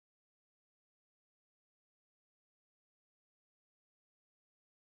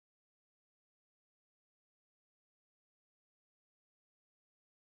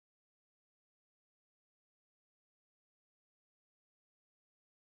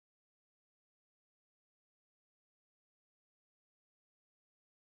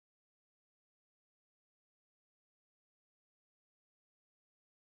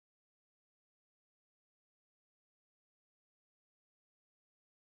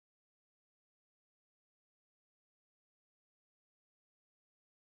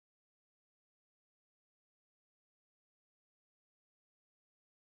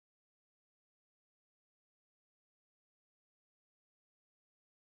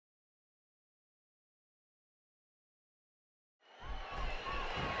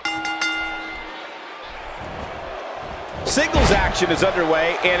Singles action is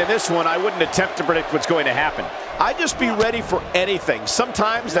underway, and in this one, I wouldn't attempt to predict what's going to happen. I'd just be ready for anything.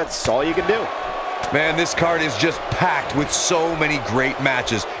 Sometimes that's all you can do. Man, this card is just packed with so many great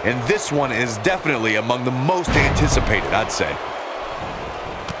matches, and this one is definitely among the most anticipated, I'd say.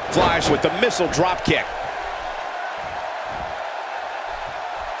 Flash with the missile drop kick.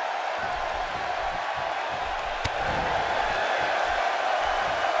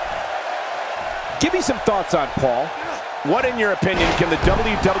 Give me some thoughts on Paul. What, in your opinion, can the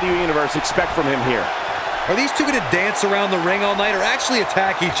WWE Universe expect from him here? Are these two going to dance around the ring all night or actually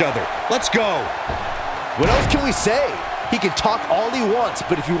attack each other? Let's go. What else can we say? He can talk all he wants,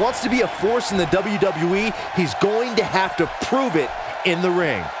 but if he wants to be a force in the WWE, he's going to have to prove it in the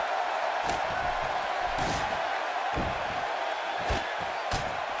ring.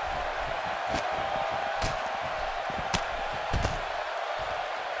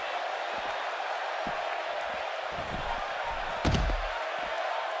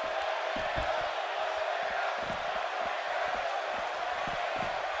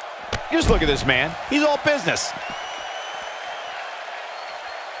 Just look at this man. He's all business.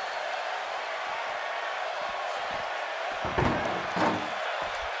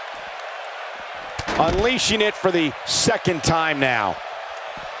 Unleashing it for the second time now.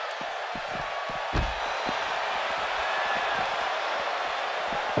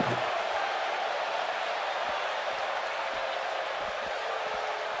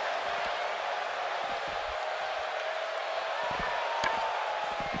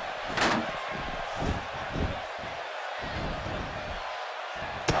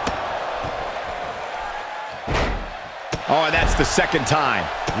 Oh, and that's the second time.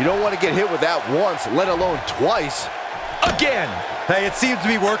 You don't want to get hit with that once, let alone twice. Again! Hey, it seems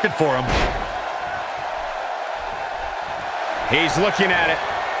to be working for him. He's looking at it.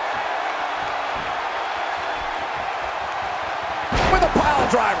 With a pile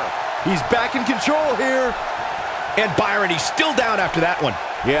driver. He's back in control here. And Byron, he's still down after that one.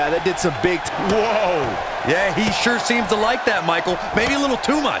 Yeah, that did some big... Whoa! Yeah, he sure seems to like that, Michael. Maybe a little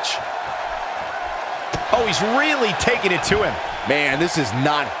too much. Oh, he's really taking it to him. Man, this is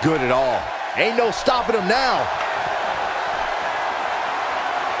not good at all. Ain't no stopping him now.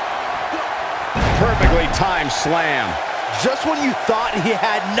 Perfectly timed slam. Just when you thought he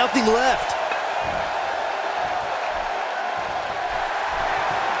had nothing left.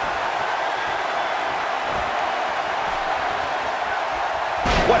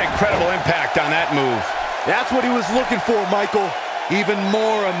 What incredible impact on that move. That's what he was looking for, Michael. Even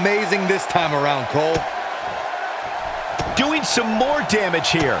more amazing this time around, Cole. Doing some more damage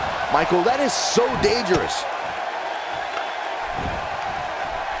here. Michael, that is so dangerous.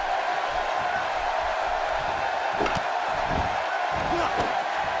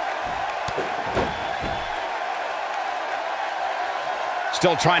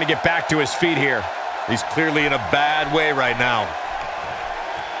 Still trying to get back to his feet here. He's clearly in a bad way right now.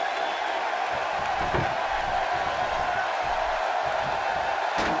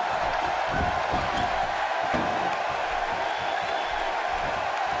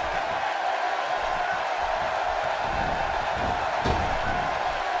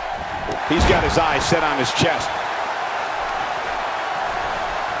 He's got his eyes set on his chest.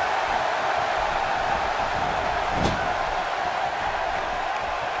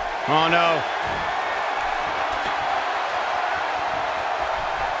 Oh, no.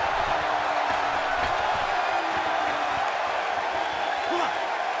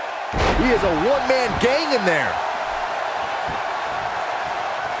 He is a one-man gang in there.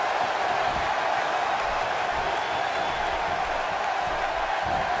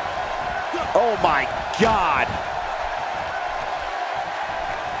 Oh, my God.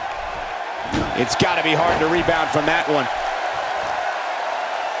 It's got to be hard to rebound from that one.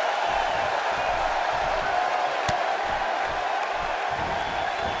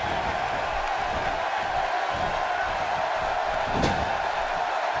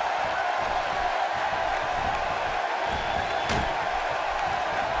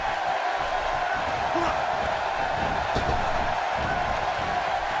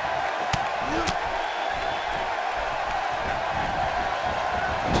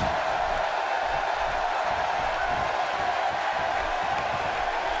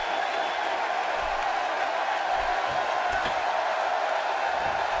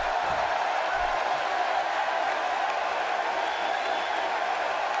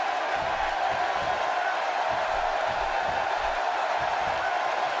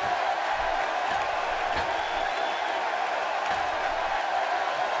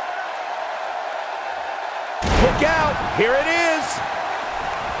 Look out! Here it is!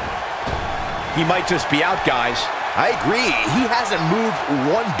 He might just be out, guys. I agree. He hasn't moved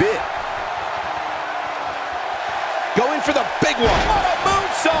one bit. Going for the big one. What a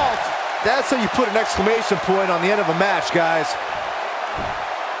moonsault! That's how you put an exclamation point on the end of a match, guys.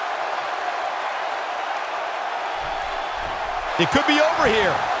 It could be over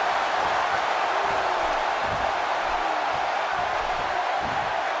here.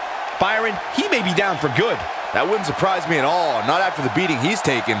 Byron, he may be down for good. That wouldn't surprise me at all, not after the beating he's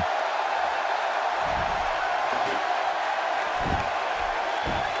taken.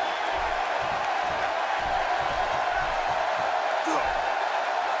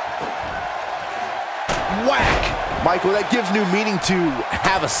 Whack! Michael, that gives new meaning to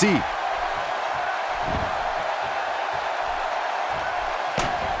have a seat.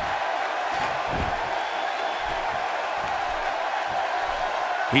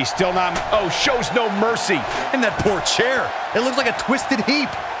 He's still not, oh, shows no mercy. And that poor chair, it looks like a twisted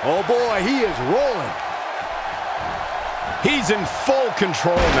heap. Oh boy, he is rolling. He's in full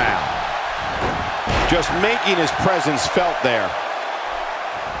control now. Just making his presence felt there.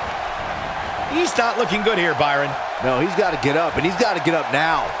 He's not looking good here, Byron. No, he's got to get up, and he's got to get up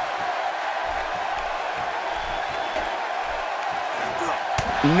now.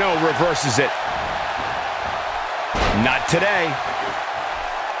 No, reverses it. Not today.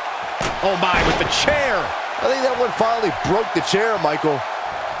 Oh my, with the chair. I think that one finally broke the chair, Michael.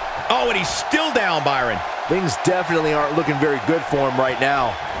 Oh, and he's still down, Byron. Things definitely aren't looking very good for him right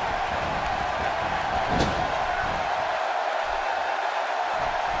now.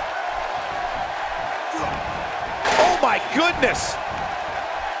 Oh my goodness.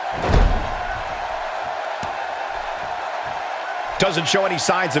 Doesn't show any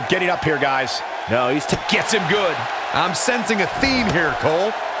signs of getting up here, guys. No, gets him good. I'm sensing a theme here,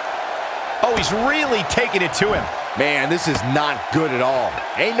 Cole. Oh, he's really taking it to him. Man, this is not good at all.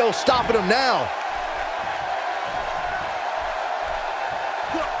 Ain't no stopping him now.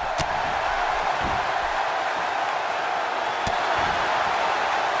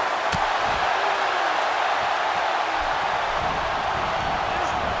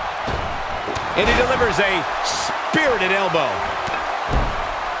 And he delivers a spirited elbow.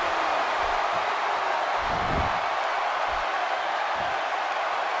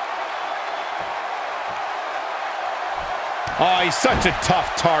 Oh, he's such a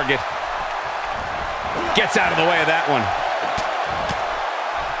tough target. Gets out of the way of that one.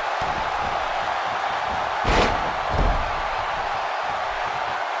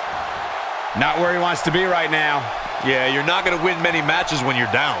 Not where he wants to be right now. Yeah, you're not going to win many matches when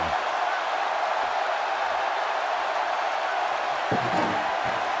you're down.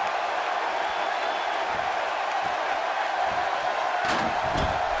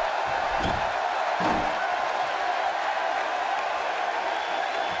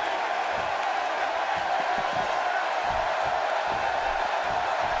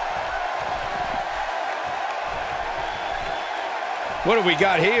 What do we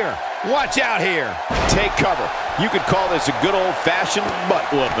got here? Watch out here. Take cover. You could call this a good old-fashioned butt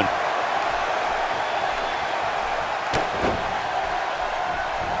whooping.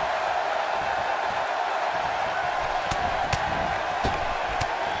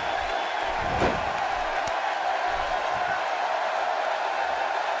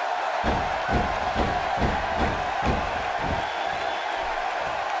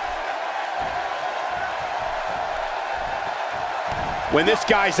 When this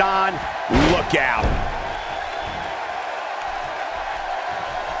guy's on, look out.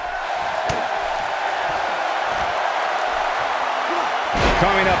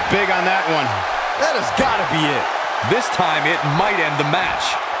 Coming up big on that one. That has got to be it. This time it might end the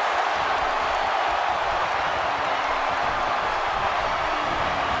match.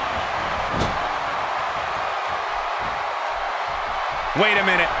 Wait a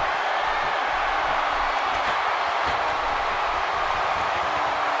minute.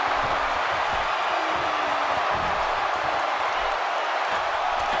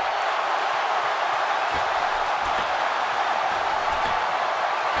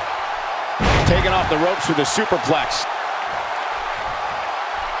 Taken off the ropes with a superplex.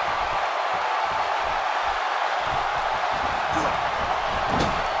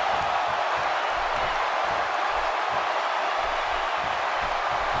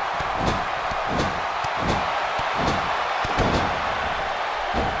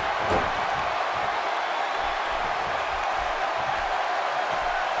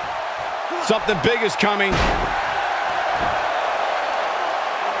 Something big is coming.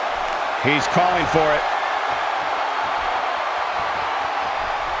 He's calling for it.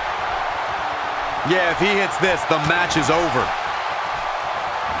 Yeah, if he hits this, the match is over.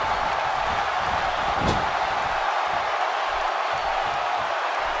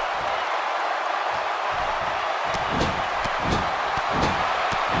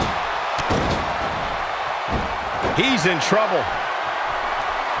 He's in trouble.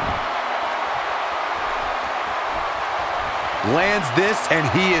 Lands this, and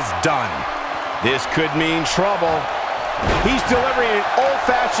he is done. This could mean trouble. He's delivering an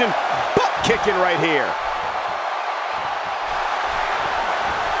old-fashioned butt kicking right here.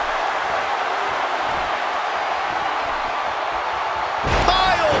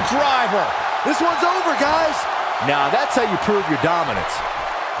 Pile driver. This one's over, guys. Now, that's how you prove your dominance.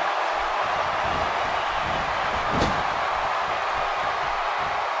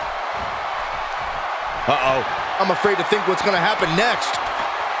 Uh-oh. I'm afraid to think what's going to happen next.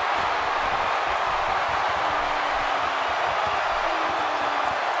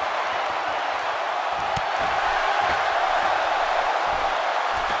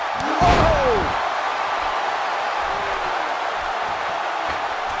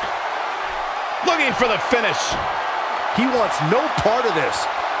 Looking for the finish. He wants no part of this.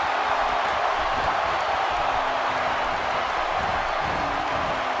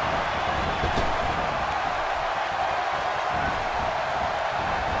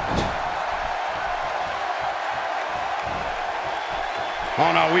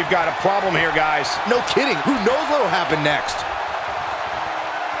 Oh no, we've got a problem here, guys. No kidding. Who knows what'll happen next?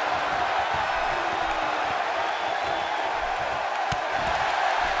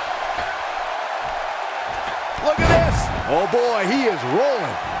 Look at this. Oh boy, he is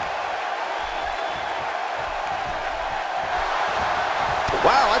rolling.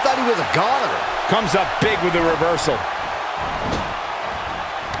 Wow, I thought he was a goner. Comes up big with the reversal.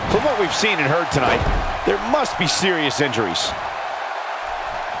 From what we've seen and heard tonight, there must be serious injuries.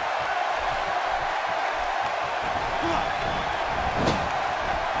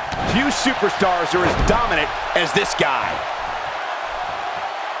 Few superstars are as dominant as this guy.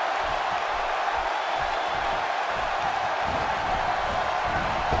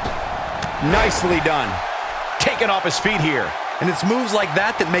 Nicely done. Taken off his feet here. And it's moves like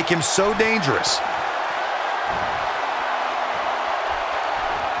that that make him so dangerous.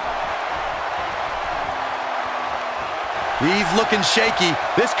 He's looking shaky.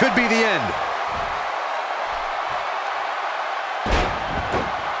 This could be the end.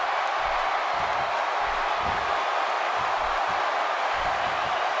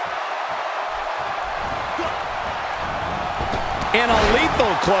 And a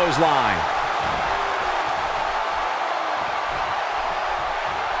lethal clothesline.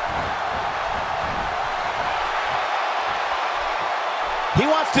 He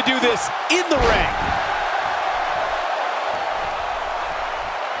wants to do this in the ring.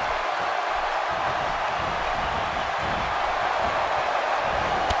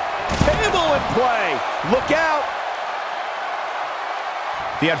 Table in play. Look out.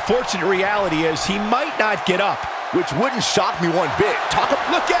 The unfortunate reality is he might not get up, which wouldn't shock me one bit.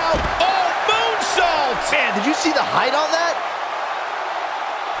 Look out! Oh, moonsault! Man, did you see the height on that?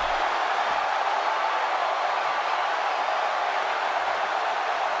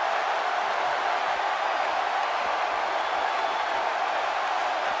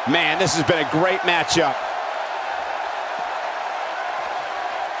 Man, this has been a great matchup.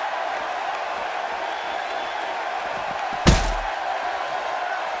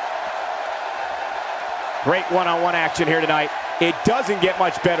 Great one-on-one action here tonight. It doesn't get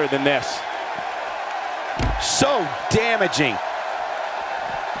much better than this. So damaging.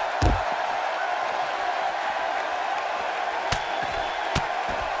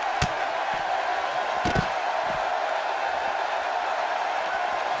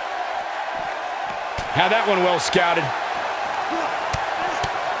 Had that one well scouted.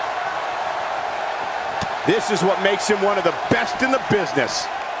 This is what makes him one of the best in the business.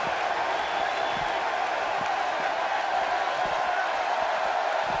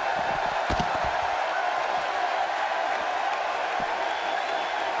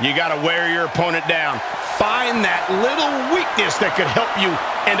 You got to wear your opponent down. Find that little weakness that could help you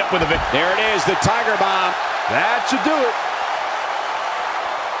end up with a victory. There it is, the Tiger Bomb. That should do it.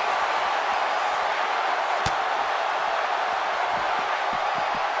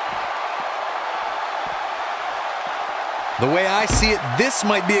 The way I see it, this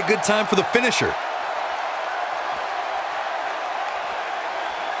might be a good time for the finisher.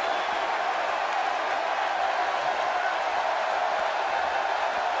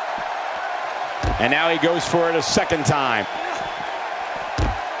 And now he goes for it a second time.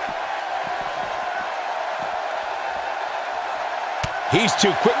 He's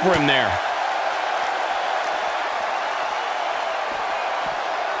too quick for him there.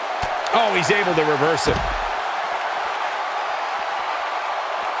 Oh, he's able to reverse it.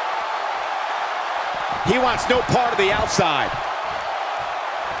 He wants no part of the outside.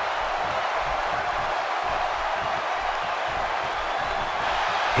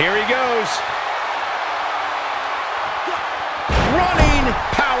 Here he goes. Running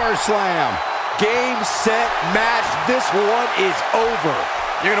power slam. Game, set, match. This one is over.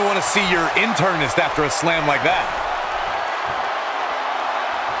 You're going to want to see your internist after a slam like that.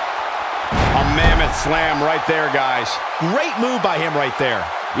 A mammoth slam right there, guys. Great move by him right there.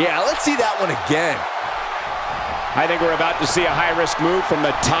 Yeah, let's see that one again. I think we're about to see a high-risk move from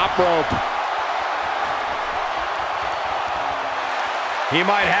the top rope. He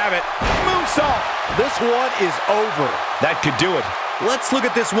might have it. Moonsault. This one is over. That could do it. Let's look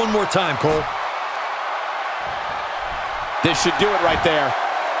at this one more time, Cole. This should do it right there.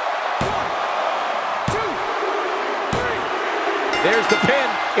 1, 2, 3. There's the pin.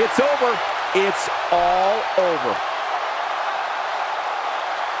 It's over. It's all over.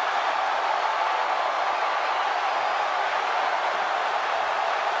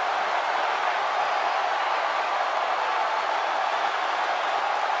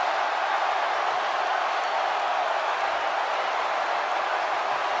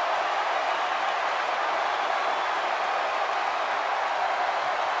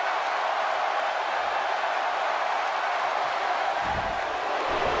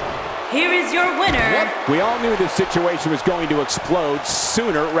 Here is your winner. We all knew this situation was going to explode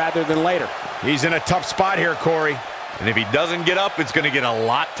sooner rather than later. He's in a tough spot here, Corey. And if he doesn't get up, it's going to get a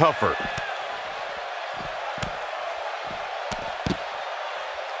lot tougher.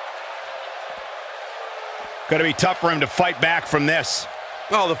 Going to be tough for him to fight back from this.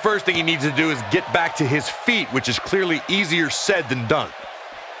 Well, the first thing he needs to do is get back to his feet, which is clearly easier said than done.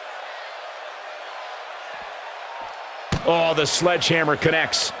 Oh, the sledgehammer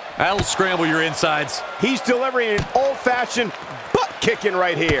connects. That'll scramble your insides. He's delivering an old-fashioned butt kicking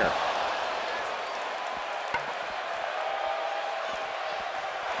right here.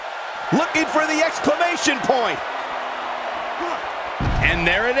 Looking for the exclamation point. And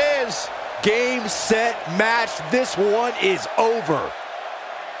there it is. Game, set, match. This one is over.